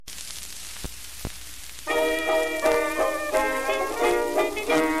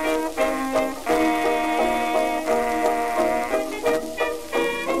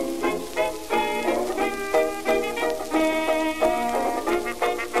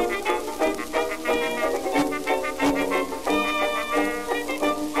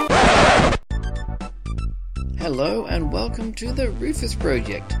and welcome to the Rufus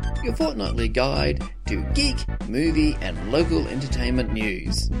Project, your fortnightly guide to geek, movie and local entertainment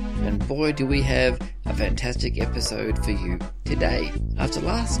news. And boy do we have a fantastic episode for you today. After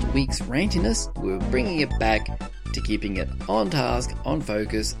last week's rantiness, we're bringing it back to keeping it on task, on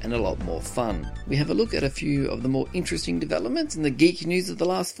focus and a lot more fun. We have a look at a few of the more interesting developments in the geek news of the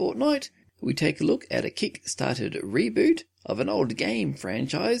last fortnight. We take a look at a kick-started reboot of an old game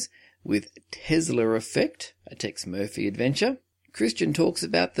franchise with Tesla Effect, a Tex Murphy adventure. Christian talks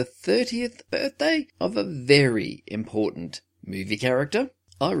about the 30th birthday of a very important movie character.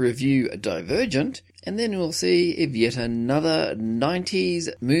 I review Divergent, and then we'll see if yet another 90s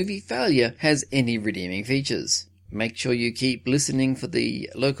movie failure has any redeeming features. Make sure you keep listening for the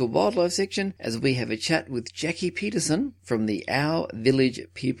local wildlife section as we have a chat with Jackie Peterson from the Our Village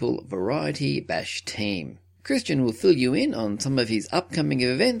People Variety Bash team. Christian will fill you in on some of his upcoming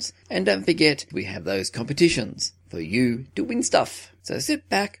events, and don't forget we have those competitions for you to win stuff. So sit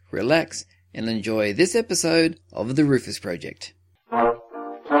back, relax, and enjoy this episode of the Rufus Project.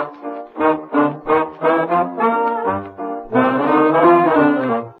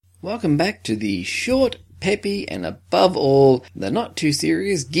 Welcome back to the short, peppy, and above all, the not too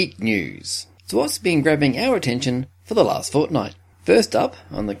serious geek news. So what's been grabbing our attention for the last fortnight? First up,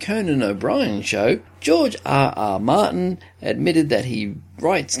 on the Conan O'Brien show, George R.R. Martin admitted that he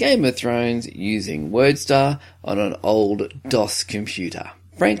writes Game of Thrones using WordStar on an old DOS computer.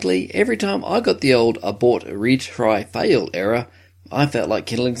 Frankly, every time I got the old abort, retry, fail error, I felt like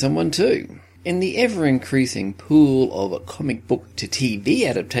killing someone too. In the ever-increasing pool of comic book to TV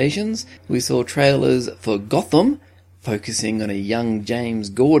adaptations, we saw trailers for Gotham, focusing on a young James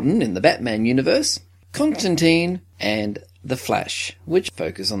Gordon in the Batman universe, Constantine, and The Flash, which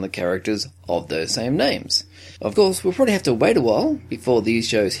focus on the characters of those same names. Of course, we'll probably have to wait a while before these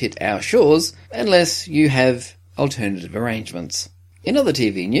shows hit our shores, unless you have alternative arrangements. In other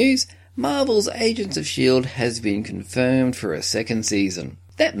TV news, Marvel's Agents of S.H.I.E.L.D. has been confirmed for a second season.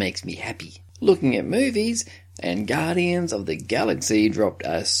 That makes me happy. Looking at movies, and Guardians of the Galaxy dropped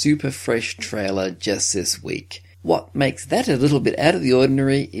a super fresh trailer just this week. What makes that a little bit out of the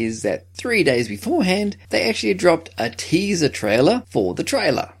ordinary is that 3 days beforehand, they actually dropped a teaser trailer for the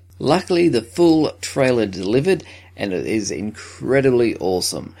trailer. Luckily, the full trailer delivered, and it is incredibly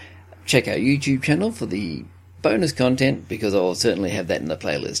awesome. Check our YouTube channel for the bonus content, because I'll certainly have that in the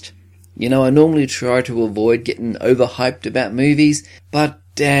playlist. You know, I normally try to avoid getting overhyped about movies, but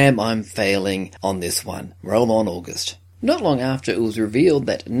damn, I'm failing on this one. Roll on August. Not long after it was revealed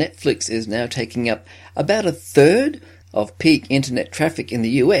that Netflix is now taking up about a third of peak internet traffic in the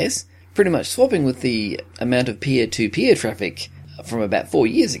US, pretty much swapping with the amount of peer-to-peer traffic from about 4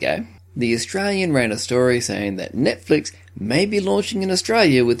 years ago, the Australian ran a story saying that Netflix may be launching in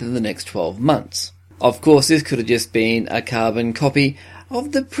Australia within the next 12 months. Of course, this could have just been a carbon copy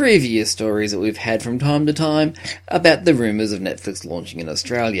of the previous stories that we've had from time to time about the rumours of Netflix launching in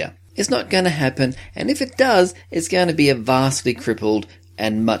Australia. It's not going to happen, and if it does, it's going to be a vastly crippled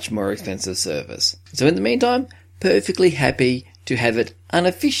and much more expensive service. So in the meantime, perfectly happy to have it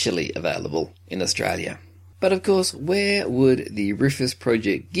unofficially available in Australia. But of course, where would the Rufus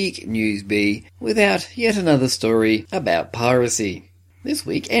Project Geek news be without yet another story about piracy? This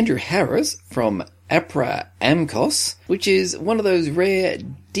week, Andrew Harris from APRA AMCOS, which is one of those rare,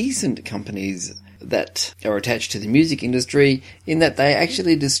 decent companies that are attached to the music industry in that they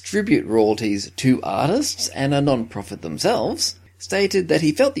actually distribute royalties to artists and are non-profit themselves, stated that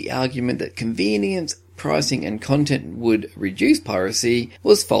he felt the argument that convenience, pricing and content would reduce piracy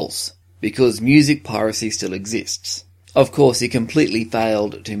was false, because music piracy still exists. Of course, he completely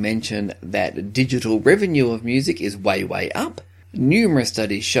failed to mention that digital revenue of music is way up. Numerous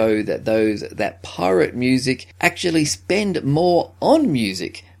studies show that those that pirate music actually spend more on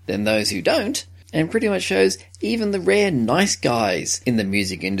music than those who don't, and pretty much shows even the rare nice guys in the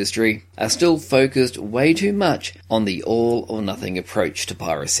music industry are still focused way too much on the all or nothing approach to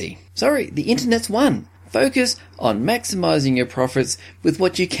piracy. Sorry, the internet's won. Focus on maximising your profits with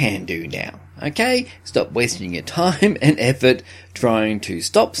what you can do now, okay? Stop wasting your time and effort trying to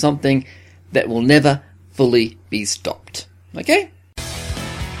stop something that will never fully be stopped. Okay?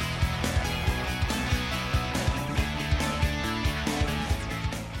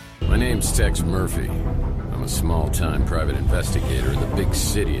 My name's Tex Murphy. I'm a small-time private investigator in the big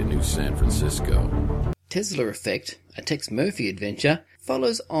city of New San Francisco. Tesla Effect, a Tex Murphy adventure,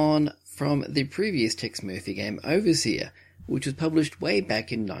 follows on from the previous Tex Murphy game Overseer, which was published way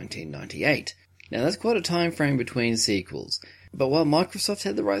back in 1998. Now that's quite a time frame between sequels, but while Microsoft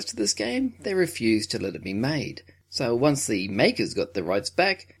had the rights to this game, they refused to let it be made. So once the makers got the rights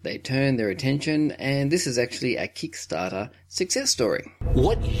back, they turned their attention, and this is actually a Kickstarter success story.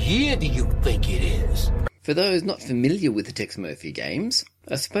 What year do you think it is? For those not familiar with the Tex Murphy games,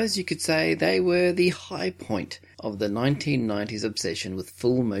 I suppose you could say they were the high point of the 1990s obsession with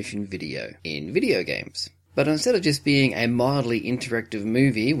full motion video in video games. But instead of just being a mildly interactive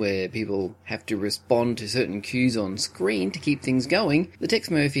movie where people have to respond to certain cues on screen to keep things going, the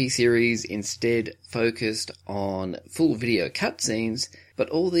Tex Murphy series instead focused on full video cutscenes, but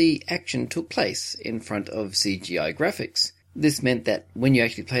all the action took place in front of CGI graphics. This meant that when you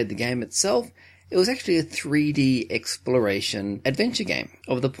actually played the game itself, it was actually a 3D exploration adventure game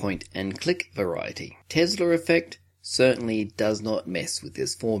of the point-and-click variety. Tesla Effect certainly does not mess with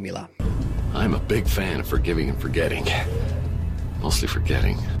this formula. I'm a big fan of forgiving and forgetting. Mostly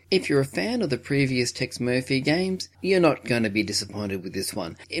forgetting. If you're a fan of the previous Tex Murphy games, you're not going to be disappointed with this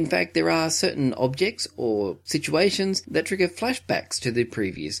one. In fact, there are certain objects or situations that trigger flashbacks to the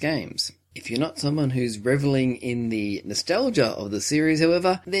previous games. If you're not someone who's reveling in the nostalgia of the series,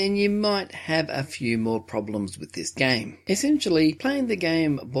 however, then you might have a few more problems with this game. Essentially, playing the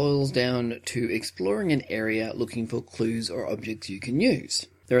game boils down to exploring an area looking for clues or objects you can use.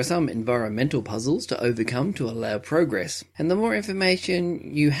 There are some environmental puzzles to overcome to allow progress, and the more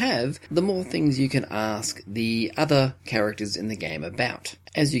information you have, the more things you can ask the other characters in the game about.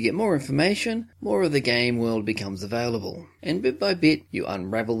 As you get more information, more of the game world becomes available, and bit by bit you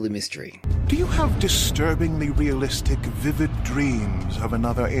unravel the mystery. Do you have disturbingly realistic, vivid dreams of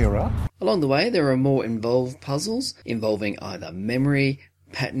another era? Along the way, there are more involved puzzles involving either memory,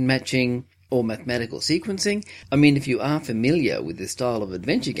 pattern matching, or mathematical sequencing. I mean, if you are familiar with this style of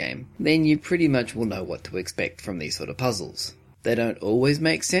adventure game, then you pretty much will know what to expect from these sort of puzzles. They don't always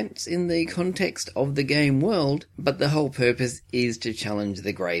make sense in the context of the game world, but the whole purpose is to challenge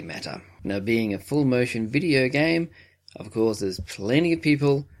the grey matter. Now, being a full motion video game, of course, there's plenty of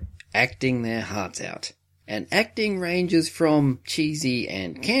people acting their hearts out. And acting ranges from cheesy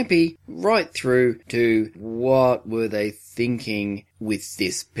and campy right through to what were they thinking with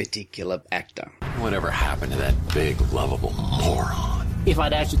this particular actor. Whatever happened to that big, lovable moron? If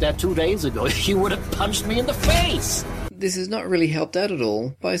I'd asked you that 2 days ago, you would have punched me in the face. This is not really helped out at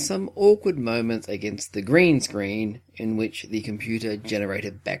all by some awkward moments against the green screen in which the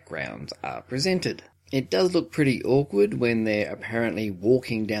computer-generated backgrounds are presented. It does look pretty awkward when they're apparently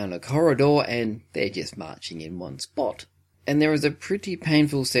walking down a corridor and they're just marching in one spot. And there is a pretty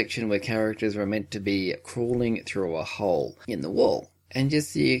painful section where characters are meant to be crawling through a hole in the wall. And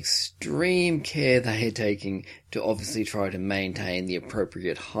just the extreme care they are taking to obviously try to maintain the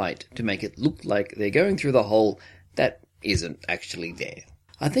appropriate height to make it look like they're going through the hole that isn't actually there.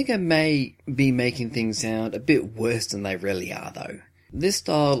 I think I may be making things sound a bit worse than they really are though. This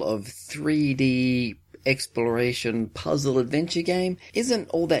style of 3D exploration puzzle adventure game isn't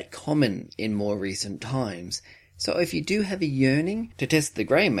all that common in more recent times. So if you do have a yearning to test the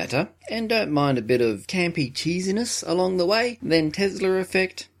grey matter, and don't mind a bit of campy cheesiness along the way, then Tesla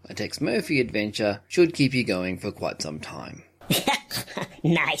Effect, a Tex Murphy adventure, should keep you going for quite some time.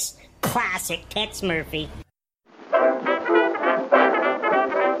 Nice. Classic Tex Murphy.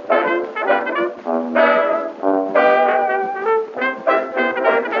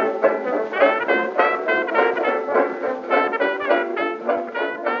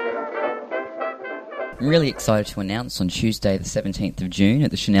 I'm really excited to announce on Tuesday the 17th of June at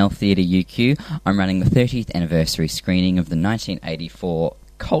the Chanel Theatre UQ, I'm running the 30th anniversary screening of the 1984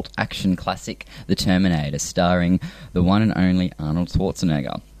 cult action classic The Terminator, starring the one and only Arnold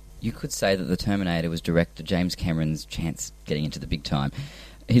Schwarzenegger. You could say that The Terminator was director James Cameron's chance getting into the big time.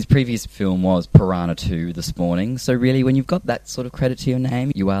 His previous film was Piranha 2, The Spawning, so really when you've got that sort of credit to your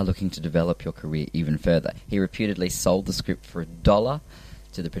name, you are looking to develop your career even further. He reputedly sold the script for $1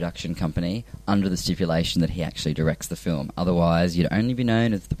 to the production company under the stipulation that he actually directs the film. Otherwise, you'd only be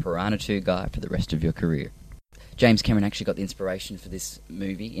known as the Piranha 2 guy for the rest of your career. James Cameron actually got the inspiration for this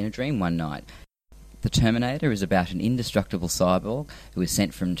movie in a dream one night. The Terminator is about an indestructible cyborg who is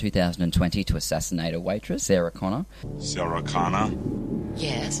sent from 2020 to assassinate a waitress, Sarah Connor. Sarah Connor?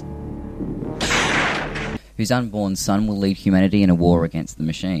 Yes. Whose unborn son will lead humanity in a war against the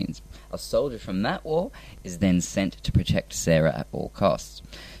machines. A soldier from that war is then sent to protect Sarah at all costs.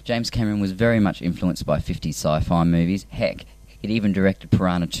 James Cameron was very much influenced by 50s sci-fi movies. Heck, he'd even directed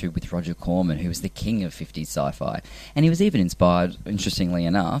Piranha 2 with Roger Corman, who was the king of 50s sci-fi. And he was even inspired, interestingly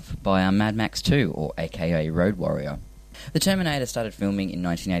enough, by Mad Max 2, or aka Road Warrior. The Terminator started filming in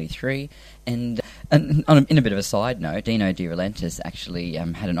 1983, and And in a bit of a side note, Dino De Laurentiis actually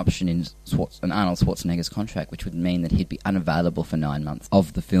had an option in Arnold Schwarzenegger's contract, which would mean that he'd be unavailable for 9 months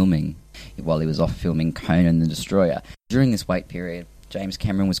of the filming while he was off filming Conan the Destroyer. During this wait period, James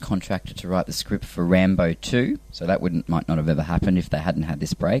Cameron was contracted to write the script for Rambo 2, so that might not have ever happened if they hadn't had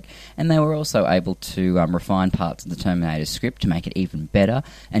this break. And they were also able to refine parts of the Terminator script to make it even better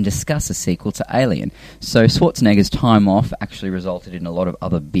and discuss a sequel to Alien. So Schwarzenegger's time off actually resulted in a lot of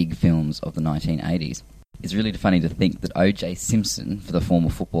other big films of the 1980s. It's really funny to think that O.J. Simpson, for the former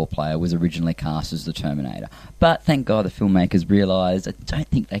football player, was originally cast as the Terminator. But thank God the filmmakers realised I don't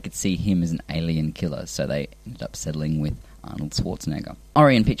think they could see him as an alien killer, so they ended up settling with Arnold Schwarzenegger.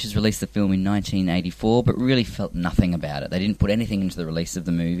 Orion Pictures released the film in 1984, but really felt nothing about it. They didn't put anything into the release of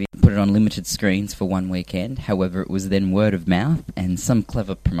the movie, put it on limited screens for one weekend. However, it was then word of mouth and some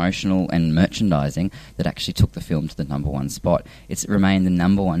clever promotional and merchandising that actually took the film to the #1 spot. It's remained the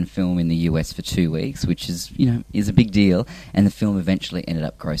 #1 film in the US for 2 weeks, which is a big deal, and the film eventually ended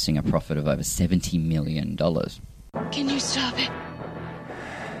up grossing a profit of over $70 million. Can you stop it?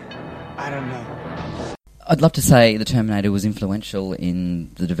 I don't know. I'd love to say The Terminator was influential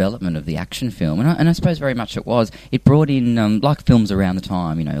in the development of the action film, and I suppose very much it was. It brought in, like films around the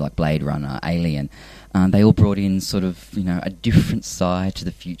time, like Blade Runner, Alien, they all brought in sort of, a different side to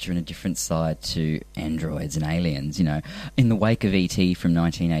the future and a different side to androids and aliens, In the wake of E.T. from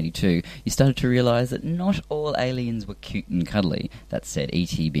 1982, you started to realise that not all aliens were cute and cuddly. That said,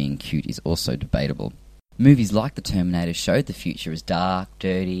 E.T. being cute is also debatable. Movies like The Terminator showed the future as dark,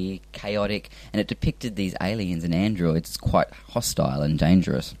 dirty, chaotic, and it depicted these aliens and androids as quite hostile and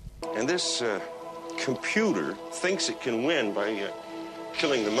dangerous. And this computer thinks it can win by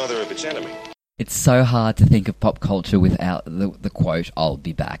killing the mother of its enemy. It's so hard to think of pop culture without the quote, "I'll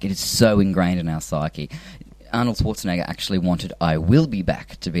be back." It is so ingrained in our psyche. Arnold Schwarzenegger actually wanted "I will be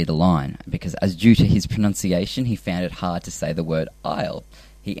back" to be the line, because as due to his pronunciation, he found it hard to say the word "I'll."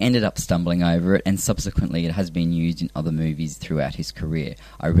 He ended up stumbling over it, and subsequently it has been used in other movies throughout his career.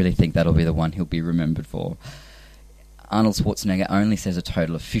 I really think that'll be the one he'll be remembered for. Arnold Schwarzenegger only says a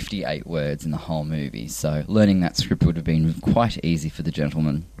total of 58 words in the whole movie, so learning that script would have been quite easy for the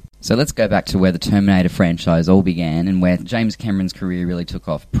gentleman. So let's go back to where the Terminator franchise all began and where James Cameron's career really took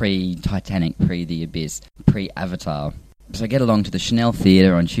off, pre-Titanic, pre-The Abyss, pre-Avatar. So get along to the Chanel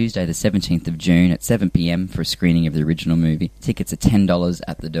Theatre on Tuesday the 17th of June at 7 p.m. for a screening of the original movie. Tickets are $10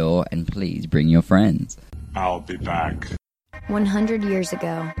 at the door, and please bring your friends. I'll be back. 100 years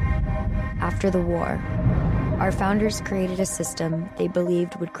ago, after the war, our founders created a system they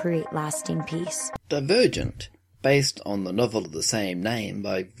believed would create lasting peace. Divergent, based on the novel of the same name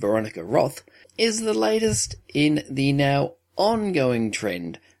by Veronica Roth, is the latest in the now ongoing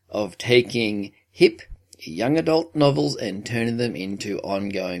trend of taking hip young adult novels and turning them into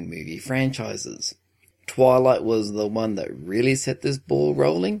ongoing movie franchises. Twilight was the one that really set this ball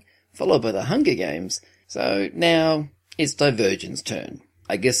rolling, followed by The Hunger Games, so now it's Divergent's turn.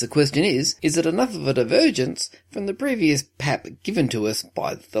 I guess the question is it enough of a divergence from the previous pap given to us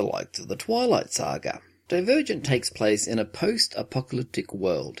by the likes of the Twilight Saga? Divergent takes place in a post-apocalyptic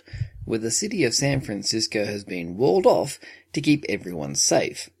world, where the city of San Francisco has been walled off to keep everyone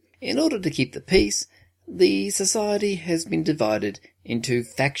safe. In order to keep the peace, the society has been divided into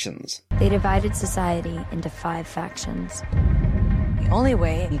factions. They divided society into 5 factions. The only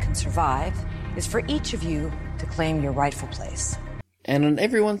way you can survive is for each of you to claim your rightful place. And on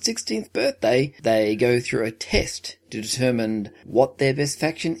everyone's 16th birthday, they go through a test to determine what their best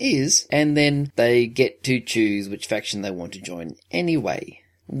faction is, and then they get to choose which faction they want to join anyway.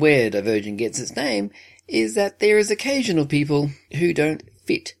 Where Divergent gets its name is that there is occasional people who don't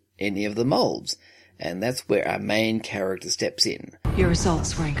fit any of the molds, and that's where our main character steps in. Your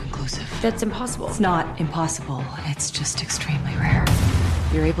results were inconclusive. That's impossible. It's not impossible. It's just extremely rare.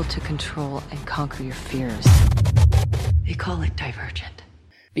 You're able to control and conquer your fears. They call it Divergent.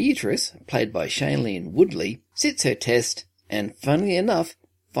 Beatrice, played by Shailene Woodley, sits her test and, funnily enough,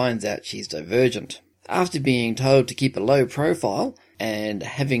 finds out she's Divergent. After being told to keep a low profile and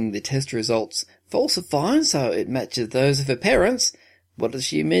having the test results falsified so it matches those of her parents, what does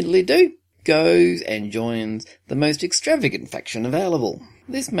she immediately do? Goes and joins the most extravagant faction available.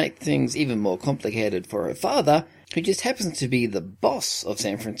 This makes things even more complicated for her father, who just happens to be the boss of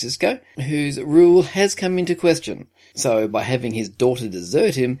San Francisco, whose rule has come into question. So by having his daughter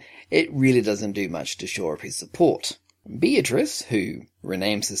desert him, it really doesn't do much to shore up his support. Beatrice, who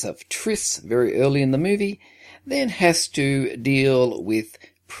renames herself Triss very early in the movie, then has to deal with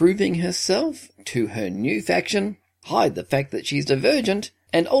proving herself to her new faction, hide the fact that she's Divergent,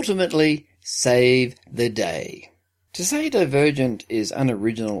 and ultimately save the day. To say Divergent is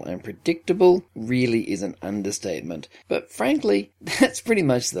unoriginal and predictable really is an understatement, but frankly, that's pretty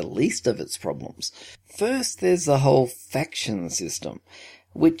much the least of its problems. First, there's the whole faction system,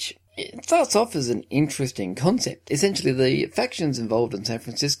 which it starts off as an interesting concept. Essentially, the factions involved in San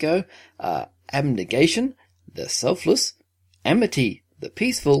Francisco are Abnegation, the selfless, Amity, the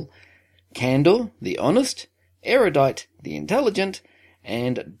peaceful, Candor, the honest, Erudite, the intelligent,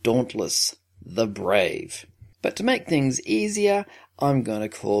 and Dauntless, the brave. But to make things easier, I'm going to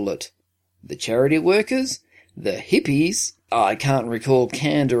call it the charity workers, the hippies, I can't recall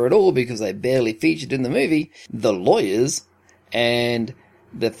Candor at all because they barely featured in the movie, the lawyers, and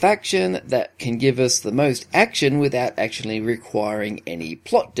the faction that can give us the most action without actually requiring any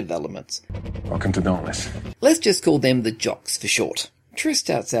plot developments. Welcome to Dauntless. Let's just call them the jocks for short. Trish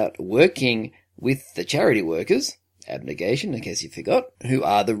starts out working with the charity workers, Abnegation, in case you forgot, who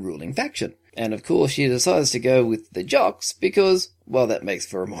are the ruling faction. And of course she decides to go with the jocks because, well, that makes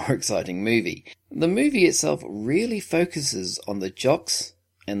for a more exciting movie. The movie itself really focuses on the jocks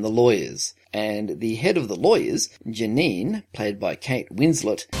and the lawyers. And the head of the lawyers, Janine, played by Kate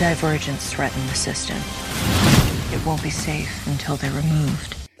Winslet, Divergence threaten the system. It won't be safe until they're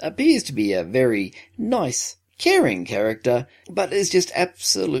removed. Appears to be a very nice, caring character, but it's just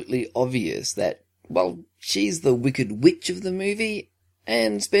absolutely obvious that, well, she's the wicked witch of the movie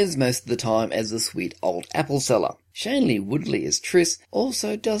and spends most of the time as the sweet old apple seller. Shailene Woodley as Triss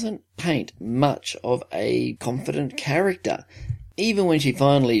also doesn't paint much of a confident character. Even when she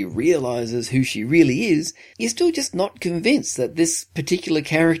finally realises who she really is, you're still just not convinced that this particular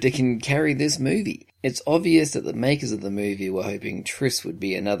character can carry this movie. It's obvious that the makers of the movie were hoping Triss would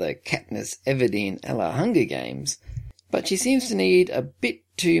be another Katniss Everdeen a la Hunger Games, but she seems to need a bit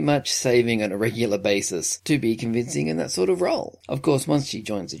too much saving on a regular basis to be convincing in that sort of role. Of course, once she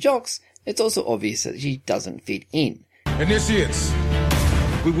joins the jocks, it's also obvious that she doesn't fit in. Initiates,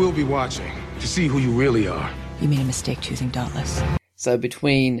 we will be watching to see who you really are. You made a mistake choosing Dauntless. So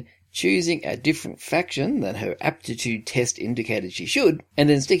between choosing a different faction than her aptitude test indicated she should, and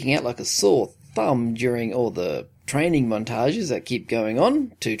then sticking out like a sore thumb during all the training montages that keep going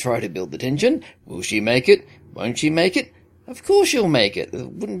on to try to build the tension, will she make it? Won't she make it? Of course she'll make it.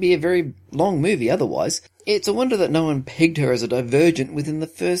 It wouldn't be a very long movie otherwise. It's a wonder that no one pegged her as a Divergent within the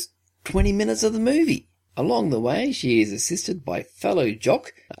first 20 minutes of the movie. Along the way, she is assisted by fellow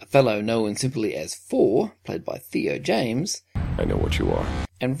jock, a fellow known simply as Four, played by Theo James. I know what you are.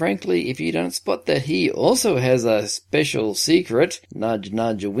 And frankly, if you don't spot that he also has a special secret, nudge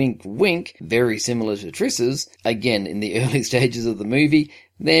nudge wink wink, very similar to Triss's, again in the early stages of the movie,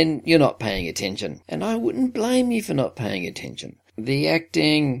 then you're not paying attention. And I wouldn't blame you for not paying attention. The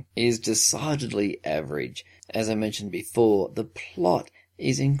acting is decidedly average. As I mentioned before, the plot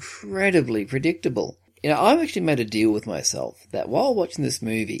is incredibly predictable. You know, I've actually made a deal with myself that while watching this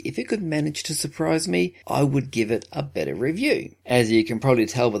movie, if it could manage to surprise me, I would give it a better review. As you can probably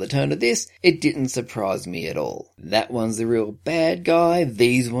tell by the tone of this, it didn't surprise me at all. That one's the real bad guy,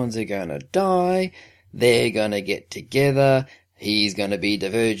 these ones are gonna die, they're gonna get together, he's gonna be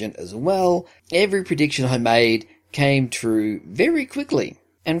Divergent as well. Every prediction I made came true very quickly.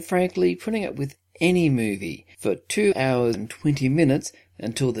 And frankly, putting up with any movie for 2 hours and 20 minutes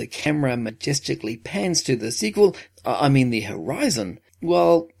until the camera majestically pans to the sequel, the horizon,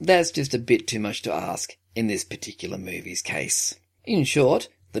 well, that's just a bit too much to ask in this particular movie's case. In short,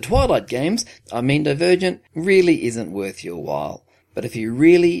 the Twilight Games, Divergent, really isn't worth your while. But if you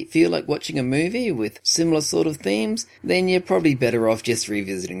really feel like watching a movie with similar sort of themes, then you're probably better off just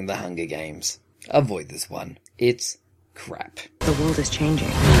revisiting The Hunger Games. Avoid this one. It's crap. The world is changing.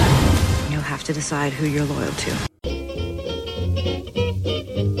 You'll have to decide who you're loyal to.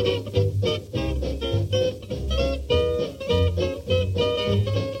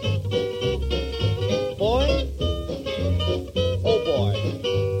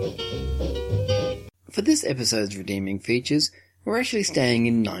 For this episode's redeeming features, we're actually staying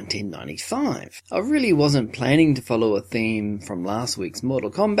in 1995. I really wasn't planning to follow a theme from last week's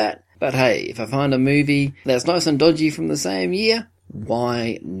Mortal Kombat, but hey, if I find a movie that's nice and dodgy from the same year,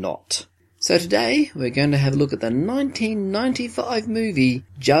 why not? So today, we're going to have a look at the 1995 movie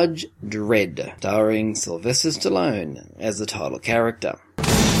Judge Dredd, starring Sylvester Stallone as the title character.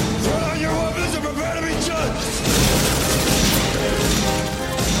 Throw down your weapons and prepare to be judged!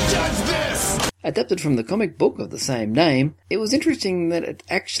 Judge this! Adapted from the comic book of the same name, it was interesting that it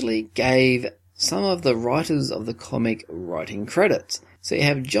actually gave some of the writers of the comic writing credits. So you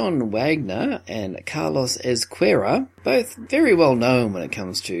have John Wagner and Carlos Ezquerra, both very well known when it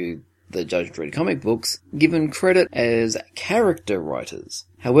comes to the Judge Dredd comic books, given credit as character writers.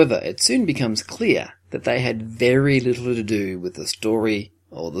 However, it soon becomes clear that they had very little to do with the story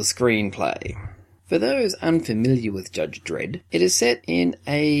or the screenplay. For those unfamiliar with Judge Dredd, it is set in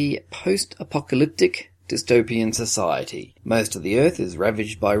a post-apocalyptic dystopian society. Most of the Earth is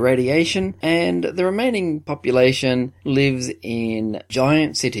ravaged by radiation, and the remaining population lives in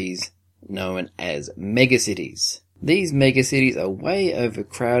giant cities known as megacities. These megacities are way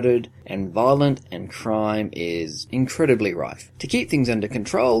overcrowded, and violence and crime is incredibly rife. To keep things under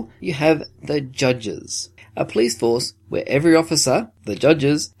control, you have the judges, a police force where every officer, the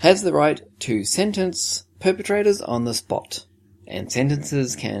judges, has the right to sentence perpetrators on the spot. And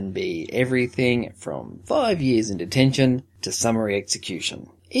sentences can be everything from 5 years in detention to summary execution.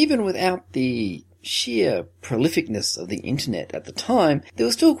 Even without the sheer prolificness of the internet at the time, there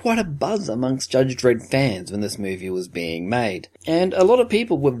was still quite a buzz amongst Judge Dredd fans when this movie was being made. And a lot of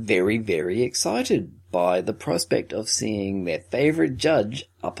people were very, very excited by the prospect of seeing their favourite judge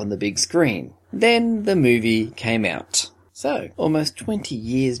up on the big screen. Then the movie came out. So, almost 20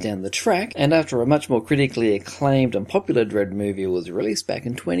 years down the track, and after a much more critically acclaimed and popular Dredd movie was released back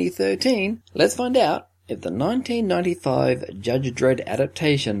in 2013, let's find out if the 1995 Judge Dredd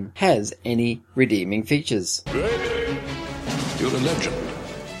adaptation has any redeeming features. You're a legend.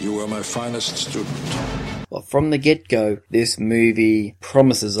 You were my finest student. Well, from the get-go, this movie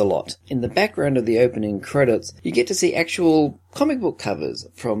promises a lot. In the background of the opening credits, you get to see actual comic book covers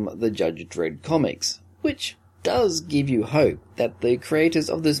from the Judge Dredd comics, which does give you hope that the creators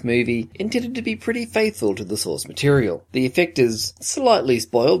of this movie intended to be pretty faithful to the source material. The effect is slightly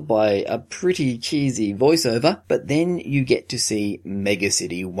spoiled by a pretty cheesy voiceover, but then you get to see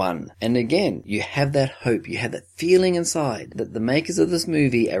Megacity 1. And again, you have that hope, you have that feeling inside that the makers of this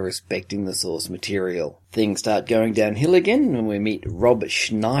movie are respecting the source material. Things start going downhill again when we meet Rob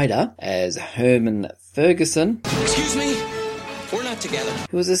Schneider as Herman Ferguson. Excuse me? We're not together.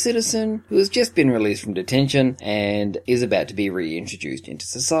 Who is a citizen who has just been released from detention and is about to be reintroduced into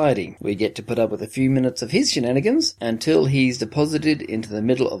society. We get to put up with a few minutes of his shenanigans until he's deposited into the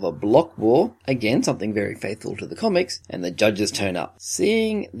middle of a block war, again something very faithful to the comics, and the judges turn up.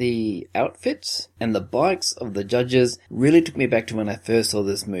 Seeing the outfits and the bikes of the judges really took me back to when I first saw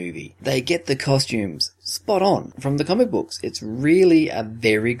this movie. They get the costumes spot on from the comic books. It's really a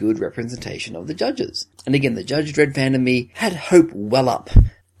very good representation of the judges. And again, the Judge Dredd fan of me had hope well up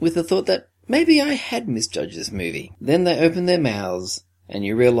with the thought that maybe I had misjudged this movie. Then they open their mouths and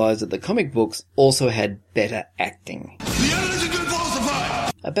you realise that the comic books also had better acting. The evidence has been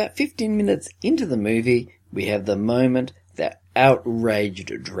falsified! About 15 minutes into the movie, we have the moment that outraged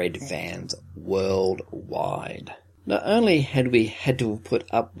Dredd fans worldwide. Not only had we had to have put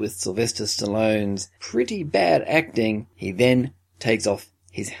up with Sylvester Stallone's pretty bad acting, he then takes off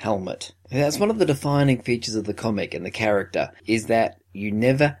his helmet. And that's one of the defining features of the comic and the character, is that you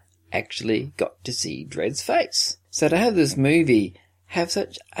never actually got to see Dredd's face. So to have this movie have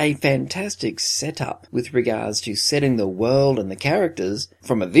such a fantastic setup with regards to setting the world and the characters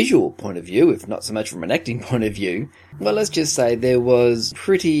from a visual point of view, if not so much from an acting point of view, well, let's just say there was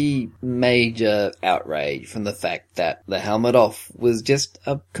pretty major outrage from the fact that the helmet off was just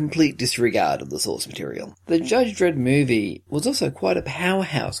a complete disregard of the source material. The Judge Dredd movie was also quite a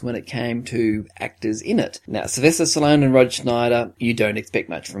powerhouse when it came to actors in it. Now, Sylvester Stallone and Rod Schneider, you don't expect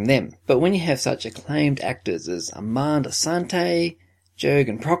much from them. But when you have such acclaimed actors as Armand Assante,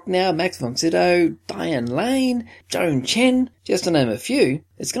 Jürgen Prochnow, Max von Sydow, Diane Lane, Joan Chen, just to name a few,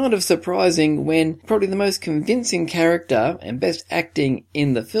 it's kind of surprising when probably the most convincing character and best acting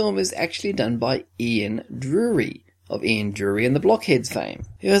in the film is actually done by Ian Drury, of Ian Drury and the Blockheads fame,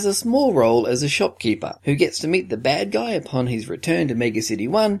 who has a small role as a shopkeeper, who gets to meet the bad guy upon his return to Megacity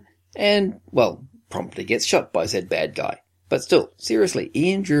 1, and, well, promptly gets shot by said bad guy. But still, seriously,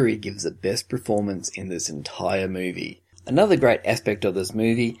 Ian Drury gives the best performance in this entire movie. Another great aspect of this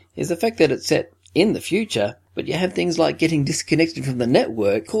movie is the fact that it's set in the future, but you have things like getting disconnected from the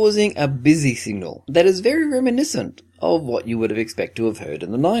network causing a busy signal that is very reminiscent of what you would have expected to have heard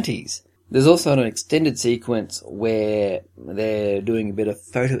in the 90s. There's also an extended sequence where they're doing a bit of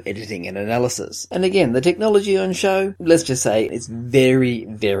photo editing and analysis. And again, the technology on show, let's just say it's very,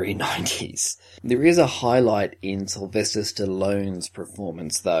 very 90s. There is a highlight in Sylvester Stallone's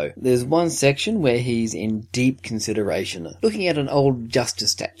performance, though. There's one section where he's in deep consideration, looking at an old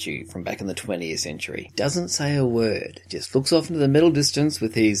Justice statue from back in the 20th century. Doesn't say a word, just looks off into the middle distance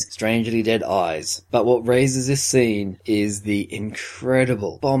with his strangely dead eyes. But what raises this scene is the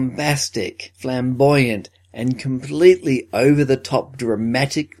incredible, bombastic, flamboyant, and completely over-the-top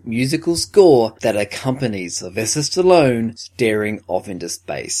dramatic musical score that accompanies Sylvester Stallone staring off into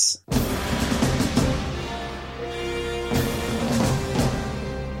space.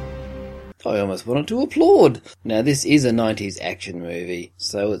 I almost wanted to applaud. Now, this is a 90s action movie,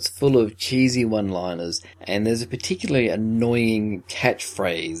 so it's full of cheesy one-liners, and there's a particularly annoying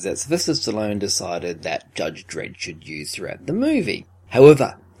catchphrase that Sylvester Stallone decided that Judge Dredd should use throughout the movie.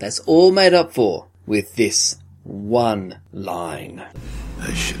 However, that's all made up for with this one line.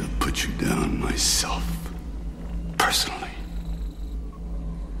 I should have put you down myself, personally.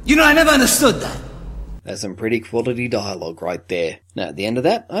 You know, I never understood that. That's some pretty quality dialogue right there. Now, at the end of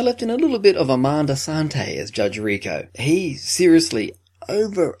that, I left in a little bit of Amanda Sante as Judge Rico. He seriously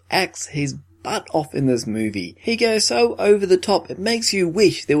overacts his butt off in this movie. He goes so over the top, it makes you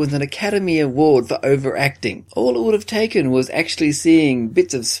wish there was an Academy Award for overacting. All it would have taken was actually seeing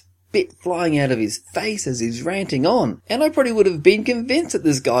bits of spit flying out of his face as he's ranting on, and I probably would have been convinced that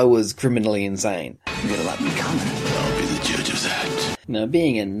this guy was criminally insane. You're gonna let me come in. I'll be the judge of that. Now,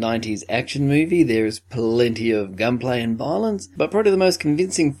 being a 90s action movie, there is plenty of gunplay and violence, but probably the most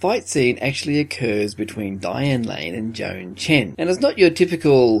convincing fight scene actually occurs between Diane Lane and Joan Chen. And it's not your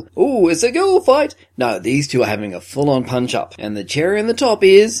typical, "Ooh, it's a girl fight." No, these two are having a full-on punch-up. And the cherry on the top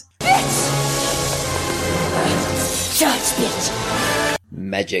is... Judge, bitch!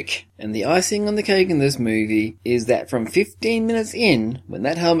 Magic. And the icing on the cake in this movie is that from 15 minutes in, when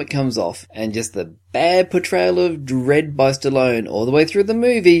that helmet comes off, and just the bad portrayal of Dredd by Stallone all the way through the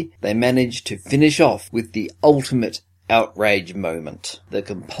movie, they manage to finish off with the ultimate outrage moment. The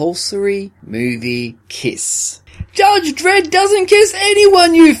compulsory movie kiss. Judge Dredd doesn't kiss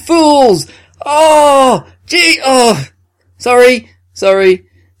anyone, you fools! Oh! Gee! Oh! Sorry.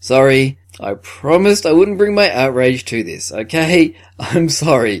 I promised I wouldn't bring my outrage to this, okay? I'm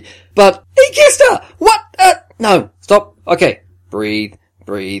sorry. But he kissed her! What? No, stop. Okay. Breathe.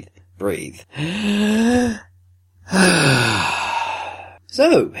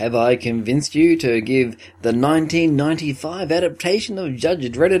 So, have I convinced you to give the 1995 adaptation of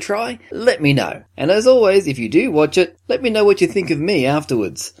Judge Dredd a try? Let me know. And as always, if you do watch it, let me know what you think of me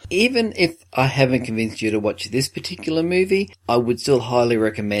afterwards. Even if I haven't convinced you to watch this particular movie, I would still highly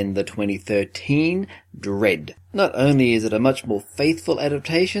recommend the 2013 Dredd. Not only is it a much more faithful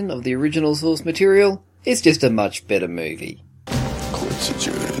adaptation of the original source material, it's just a much better movie. Court's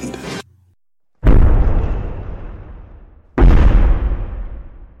adjourned.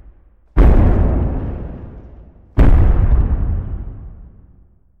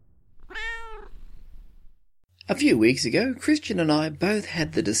 A few weeks ago, Christian and I both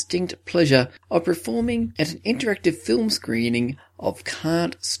had the distinct pleasure of performing at an interactive film screening of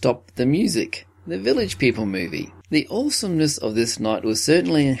Can't Stop the Music, the Village People movie. The awesomeness of this night was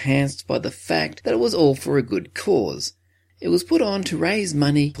certainly enhanced by the fact that it was all for a good cause. It was put on to raise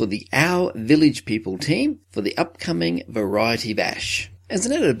money for the Our Village People team for the upcoming Variety Bash. As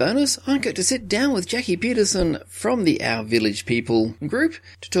an added bonus, I got to sit down with Jackie Peterson from the Our Village People group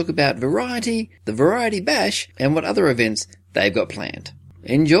to talk about Variety, the Variety Bash, and what other events they've got planned.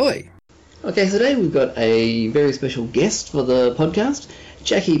 Enjoy! Okay, so today we've got a very special guest for the podcast,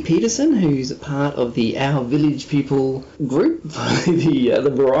 Jackie Peterson, who's a part of the Our Village People group,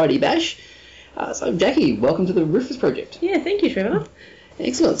 the Variety Bash. So Jackie, welcome to the Roofers Project. Yeah, thank you, Trevor.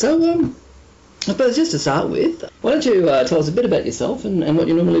 Excellent. So, I suppose just to start with, why don't you tell us a bit about yourself and what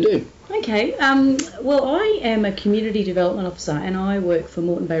you normally do? Okay, well, I am a Community Development Officer and I work for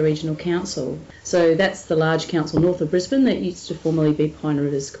Moreton Bay Regional Council. So that's the large council north of Brisbane that used to formerly be Pine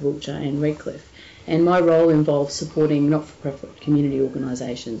Rivers, Caboolture and Redcliffe. And my role involves supporting not-for-profit community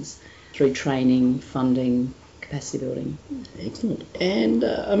organisations through training, funding, capacity building. Excellent. And,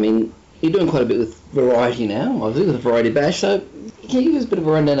 you're doing quite a bit with Variety now, obviously, with the Variety Bash. So can you give us a bit of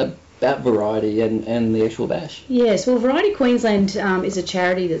a rundown about Variety and the actual bash? Yes, well, Variety Queensland is a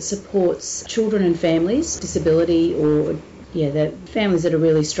charity that supports children and families, disability or the families that are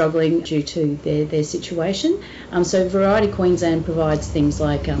really struggling due to their situation. So Variety Queensland provides things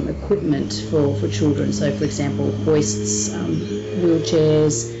like equipment for children. So, for example, hoists,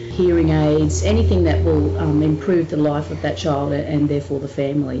 wheelchairs, hearing aids, anything that will improve the life of that child and therefore the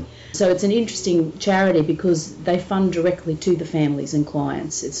family. So it's an interesting charity because they fund directly to the families and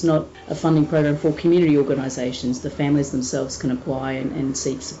clients. It's not a funding program for community organisations. The families themselves can apply and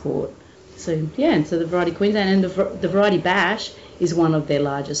seek support. So the Variety Queensland and the Variety Bash is one of their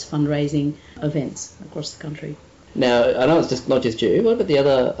largest fundraising events across the country. Now, I know it's just not just you. What about the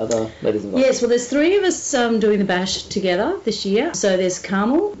other ladies involved? Yes, well, there's three of us doing the bash together this year. So there's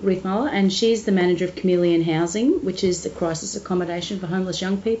Carmel Ruthmuller, and she's the manager of Chameleon Housing, which is the crisis accommodation for homeless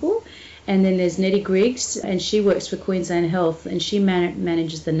young people. And then there's Nettie Griggs, and she works for Queensland Health, and she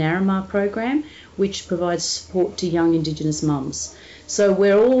manages the Narramar program, which provides support to young Indigenous mums. So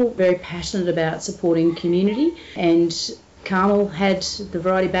we're all very passionate about supporting community, and Carmel had the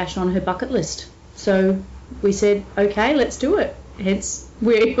Variety Bash on her bucket list. So we said, okay, let's do it. Hence,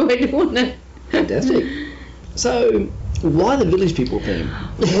 we're doing it. Fantastic. So, why the Village People theme?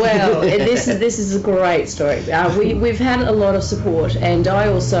 Well, this is a great story. We've had a lot of support, and I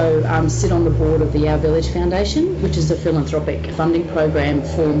also sit on the board of the Our Village Foundation, which is a philanthropic funding program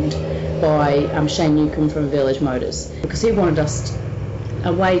formed by Shane Newcomb from Village Motors, because he wanted us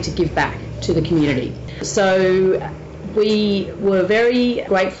a way to give back to the community. So we were very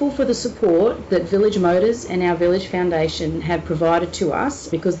grateful for the support that Village Motors and Our Village Foundation have provided to us,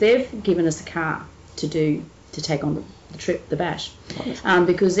 because they've given us a car to take on the trip, the bash.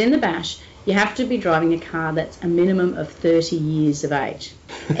 Because in the bash, you have to be driving a car that's a minimum of 30 years of age.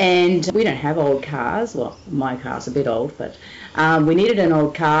 And we don't have old cars. Well, my car's a bit old, but we needed an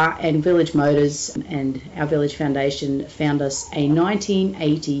old car, and Village Motors and Our Village Foundation found us a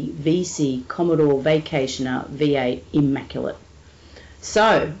 1980 VC Commodore Vacationer V8 Immaculate.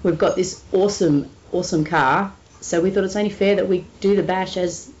 So we've got this awesome car. So we thought it's only fair that we do the bash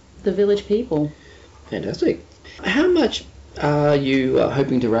as the Village People. Fantastic. How much are you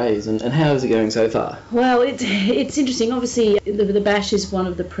hoping to raise, and how is it going so far? Well, it's interesting. Obviously, the Bash is one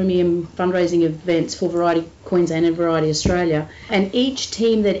of the premium fundraising events for Variety Queensland and Variety Australia, and each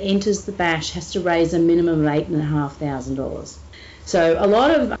team that enters the Bash has to raise a minimum of $8,500. So a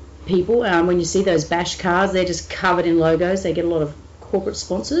lot of people, when you see those Bash cars, they're just covered in logos. They get a lot of corporate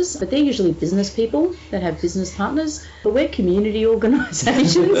sponsors, but they're usually business people that have business partners. But we're community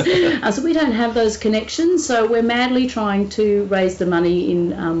organisations, so we don't have those connections. So we're madly trying to raise the money in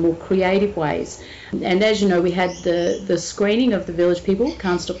more creative ways. And as you know, we had the screening of the Village People,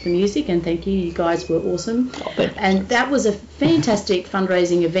 Can't Stop the Music, and thank you, you guys were awesome. And that was a fantastic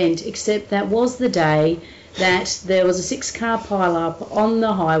fundraising event, except that was the day that there was a 6-car pile-up on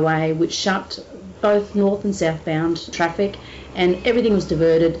the highway which shut both north and southbound traffic, and everything was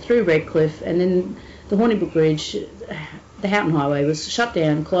diverted through Redcliffe, and then the Hornibrook Bridge, the Houghton Highway was shut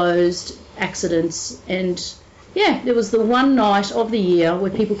down, closed, accidents, and yeah, there was the one night of the year where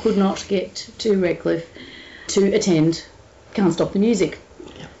people could not get to Redcliffe to attend Can't Stop the Music.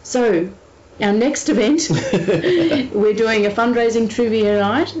 So our next event, we're doing a fundraising trivia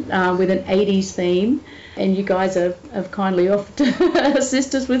night with an 80s theme, and you guys have kindly offered to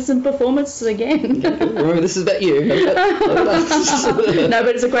assist us with some performances again. Remember, this is about you. No,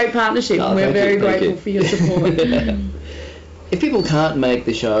 but it's a great partnership, and we're very grateful for your support. If people can't make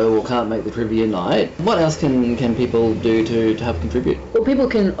the show or can't make the trivia night, what else can people do to help contribute? Well, people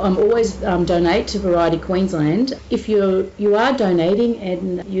can always donate to Variety Queensland. If you are donating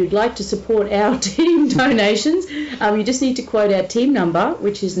and you'd like to support our team donations, you just need to quote our team number,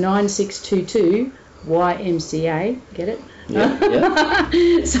 which is 9622 YMCA. Get it? Yeah.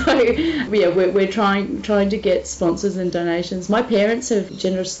 So yeah, we're trying to get sponsors and donations. My parents have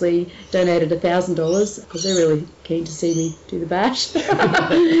generously donated $1,000 because they're really keen to see me do the bash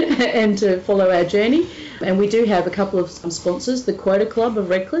and to follow our journey. And we do have a couple of sponsors. The Quota Club of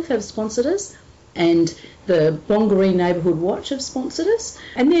Redcliffe have sponsored us, and the Bongaree Neighbourhood Watch have sponsored us,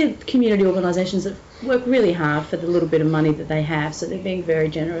 and they're community organisations that work really hard for the little bit of money that they have, so they're being very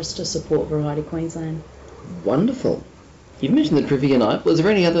generous to support Variety Queensland. Wonderful. You've mentioned the trivia night. Was there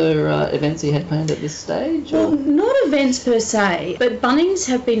any other events you had planned at this stage? Well, not events per se, but Bunnings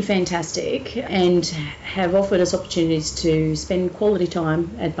have been fantastic and have offered us opportunities to spend quality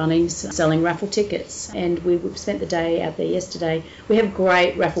time at Bunnings selling raffle tickets. And we spent the day out there yesterday. We have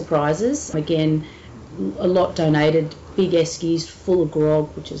great raffle prizes. Again, a lot donated. Big eskies full of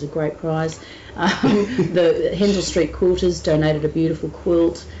grog, which is a great prize. The Hensel Street Quilters donated a beautiful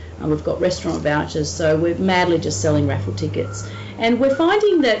quilt. We've got restaurant vouchers, so we're madly just selling raffle tickets. And we're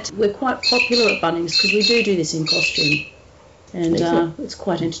finding that we're quite popular at Bunnings because we do this in costume. And it's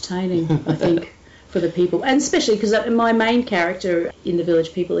quite entertaining, I think, for the people. And especially because my main character in the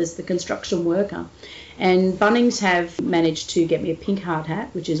Village People is the construction worker. And Bunnings have managed to get me a pink hard hat,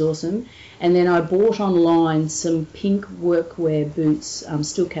 which is awesome. And then I bought online some pink workwear boots,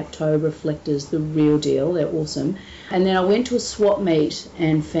 steel cap toe reflectors, the real deal. They're awesome. And then I went to a swap meet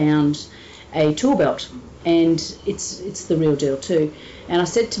and found a tool belt, and it's the real deal too. And I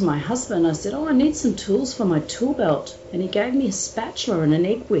said to my husband, I said, I need some tools for my tool belt. And he gave me a spatula and an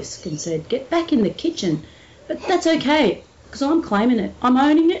egg whisk and said, get back in the kitchen. But that's okay, because I'm claiming it. I'm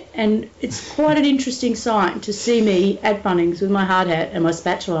owning it, and it's quite an interesting sight to see me at Bunnings with my hard hat and my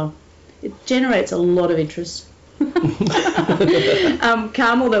spatula. It generates a lot of interest.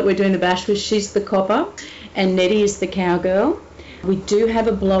 Carmel, that we're doing the bash with, she's the copper, and Nettie is the cowgirl. We do have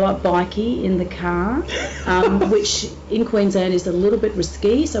a blow-up bikie in the car, which in Queensland is a little bit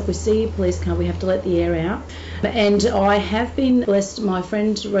risky. So if we see a police car, we have to let the air out. And I have been blessed. My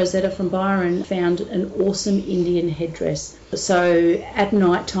friend Rosetta from Byron found an awesome Indian headdress. So at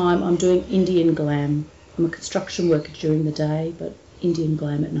night time, I'm doing Indian glam. I'm a construction worker during the day, but Indian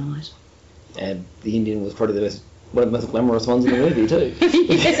glam at night. And the Indian was probably one of the most glamorous ones in the movie too.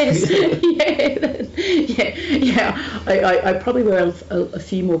 Yes, I probably wear a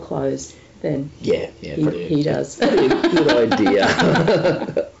few more clothes than he does. Pretty good idea.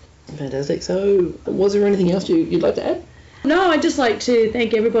 Fantastic. So, was there anything else you'd like to add? No, I'd just like to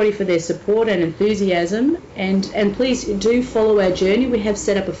thank everybody for their support and enthusiasm, and please do follow our journey. We have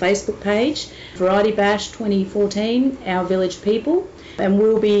set up a Facebook page, Variety Bash 2014, Our Village People, and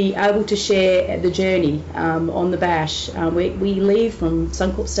we'll be able to share the journey on the bash. We leave from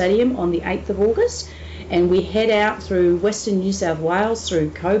Suncorp Stadium on the 8th of August, and we head out through Western New South Wales, through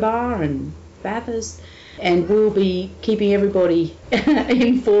Cobar and Bathurst, and we'll be keeping everybody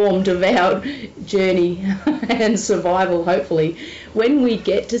informed of our journey and survival, hopefully. When we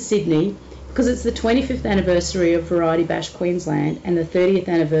get to Sydney, because it's the 25th anniversary of Variety Bash Queensland and the 30th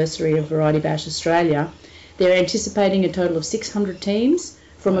anniversary of Variety Bash Australia, they're anticipating a total of 600 teams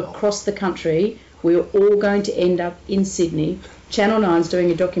from across the country. We're all going to end up in Sydney. Channel 9's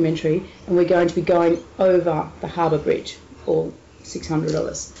doing a documentary, and we're going to be going over the Harbour Bridge, all 600 of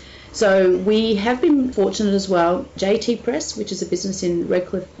us. So we have been fortunate as well. JT Press, which is a business in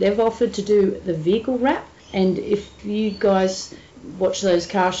Redcliffe, they've offered to do the vehicle wrap. And if you guys watch those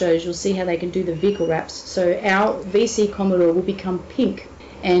car shows, you'll see how they can do the vehicle wraps. So our VC Commodore will become pink.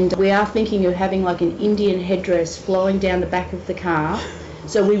 And we are thinking of having like an Indian headdress flowing down the back of the car.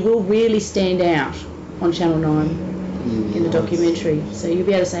 So we will really stand out on Channel 9 in the documentary. So you'll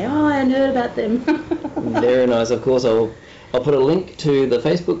be able to say, oh, I hadn't heard about them. Very nice. Of course, I'll put a link to the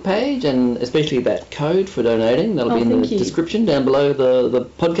Facebook page, and especially that code for donating. That'll be in the description down below the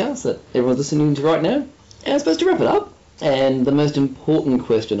podcast that everyone's listening to right now. And I'm supposed to wrap it up. And the most important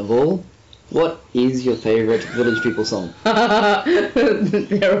question of all, what is your favourite Village People song?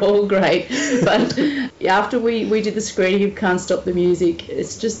 They're all great. But after we did the screening of Can't Stop the Music,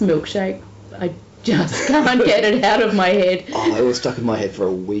 it's just Milkshake. I just can't get it out of my head. Oh, it was stuck in my head for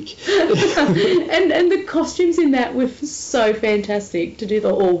a week. and the costumes in that were so fantastic, to do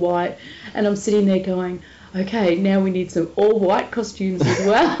the all white. And I'm sitting there going, okay, now we need some all white costumes as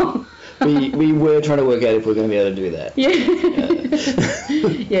well. we were trying to work out if we're going to be able to do that.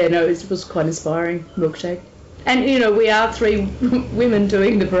 Yeah, no, it was quite inspiring, Milkshake. And, you know, we are 3 women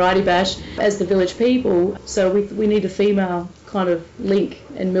doing the Variety Bash as the Village People, so we need a female kind of link,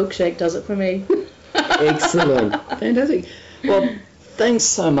 and Milkshake does it for me. Excellent. Fantastic. Well, thanks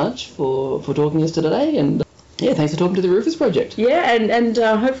so much for talking to us today, and thanks for talking to the Rufus Project. Yeah, and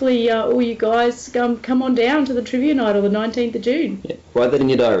hopefully all you guys come on down to the trivia night on the 19th of June. Yeah, write that in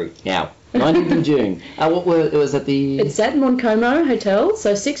your diary now. 19th of June. Was at the... It's at Moncomo Hotel,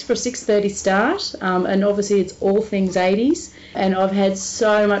 so 6 for a 6:30 start, and obviously it's all things 80s, and I've had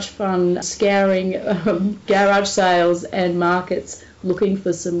so much fun scouring garage sales and markets looking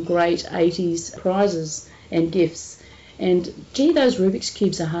for some great 80s prizes and gifts. And gee, those Rubik's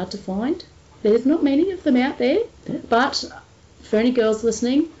Cubes are hard to find. There's not many of them out there, but for any girls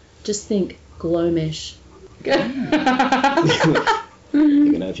listening, just think glow mesh.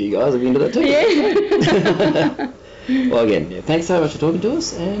 You know, a few guys will be into that too. Yeah. Well, again, thanks so much for talking to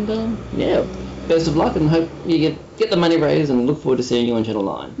us, and best of luck, and hope you get the money raised, and look forward to seeing you on Channel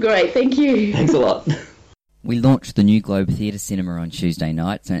 9. Great, thank you. Thanks a lot. We launched the New Globe Theatre Cinema on Tuesday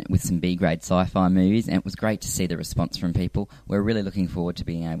nights with some B-grade sci-fi movies, and it was great to see the response from people. We're really looking forward to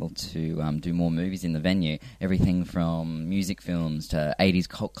being able to do more movies in the venue, everything from music films to 80s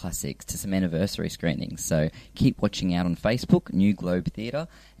cult classics to some anniversary screenings. So keep watching out on Facebook, New Globe Theatre,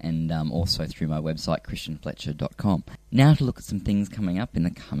 and also through my website, christianfletcher.com. Now to look at some things coming up in the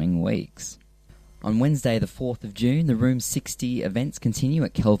coming weeks. On Wednesday the 4th of June, the Room 60 events continue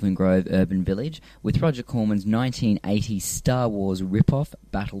at Kelvin Grove Urban Village with Roger Corman's 1980 Star Wars rip-off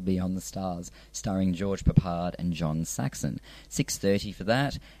Battle Beyond the Stars, starring George Papard and John Saxon. 6:30 for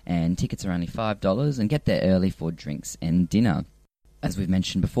that, and tickets are only $5, and get there early for drinks and dinner. As we've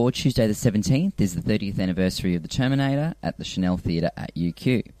mentioned before, Tuesday the 17th is the 30th anniversary of The Terminator at the Chanel Theatre at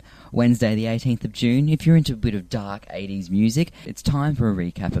UQ. Wednesday the 18th of June, if you're into a bit of dark 80s music, it's time for a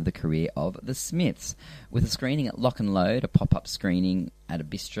recap of the career of The Smiths. With a screening at Lock and Load, a pop-up screening at a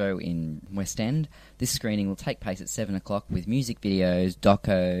bistro in West End, this screening will take place at 7 o'clock with music videos,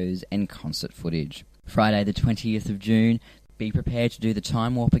 docos and concert footage. Friday the 20th of June, Be prepared to do the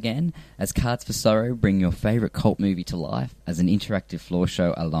time warp again, as Cards for Sorrow bring your favourite cult movie to life as an interactive floor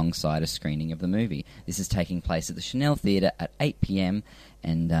show alongside a screening of the movie. This is taking place at the Chanel Theatre at 8 p.m,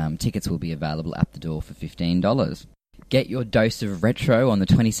 and tickets will be available at the door for $15. Get your dose of retro on the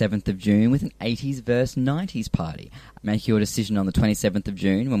 27th of June with an 80s versus 90s party. Make your decision on the 27th of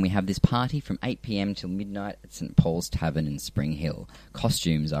June when we have this party from 8 p.m. till midnight at St Paul's Tavern in Spring Hill.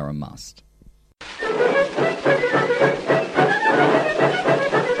 Costumes are a must.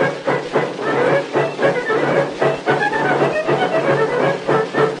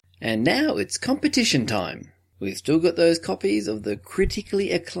 And now it's competition time. We've still got those copies of the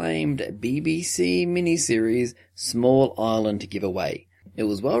critically acclaimed BBC miniseries Small Island to give away. It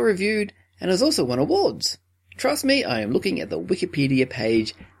was well reviewed and has also won awards. Trust me, I am looking at the Wikipedia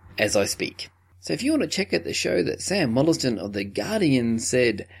page as I speak. So if you want to check out the show that Sam Wollaston of The Guardian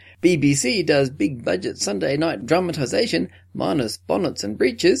said, BBC does big budget Sunday night dramatisation minus bonnets and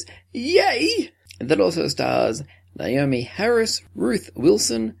breeches, yay! That also stars Naomi Harris, Ruth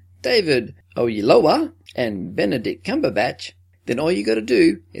Wilson, David Oyelowo, and Benedict Cumberbatch, then all you gotta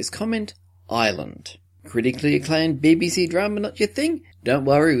do is comment Island. Critically acclaimed BBC drama not your thing? Don't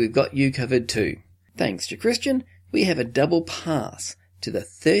worry, we've got you covered too. Thanks to Christian, we have a double pass to the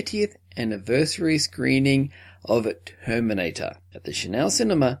 30th anniversary screening of Terminator at the Chanel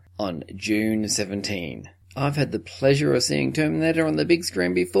Cinema on June 17. I've had the pleasure of seeing Terminator on the big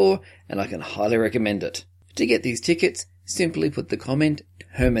screen before, and I can highly recommend it. To get these tickets, simply put the comment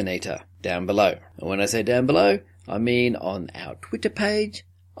Terminator down below. And when I say down below, I mean on our Twitter page,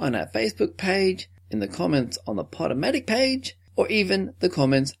 on our Facebook page, in the comments on the Podomatic page, or even the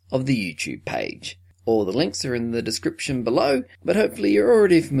comments of the YouTube page. All the links are in the description below, but hopefully you're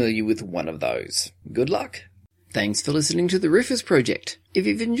already familiar with one of those. Good luck! Thanks for listening to the Riffers Project. If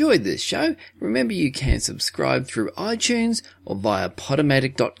you've enjoyed this show, remember you can subscribe through iTunes or via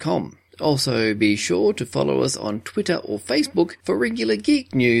Podomatic.com. Also, be sure to follow us on Twitter or Facebook for regular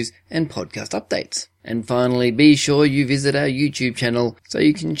geek news and podcast updates. And finally, be sure you visit our YouTube channel so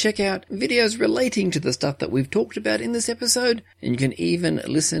you can check out videos relating to the stuff that we've talked about in this episode, and you can even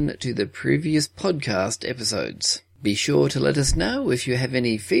listen to the previous podcast episodes. Be sure to let us know if you have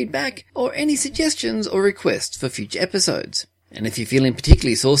any feedback or any suggestions or requests for future episodes. And if you're feeling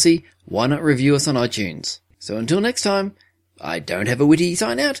particularly saucy, why not review us on iTunes? So until next time, I don't have a witty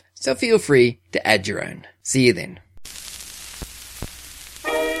sign out, so feel free to add your own. See you then.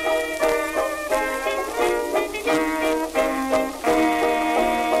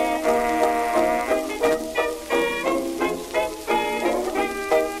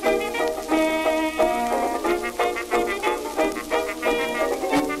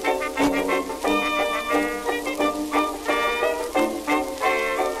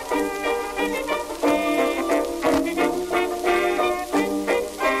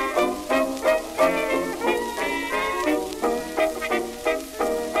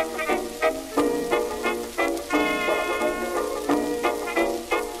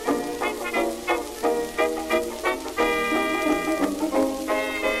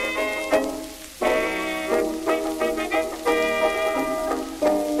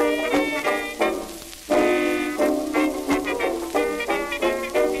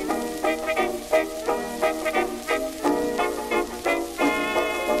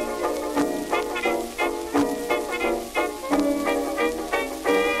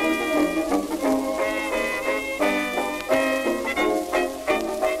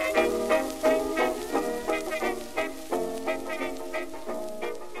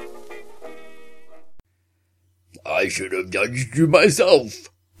 I should have judged you myself,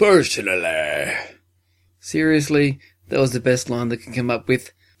 personally. Seriously, that was the best line they could come up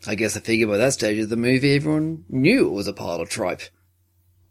with. I guess I figure by that stage of the movie everyone knew it was a pile of tripe.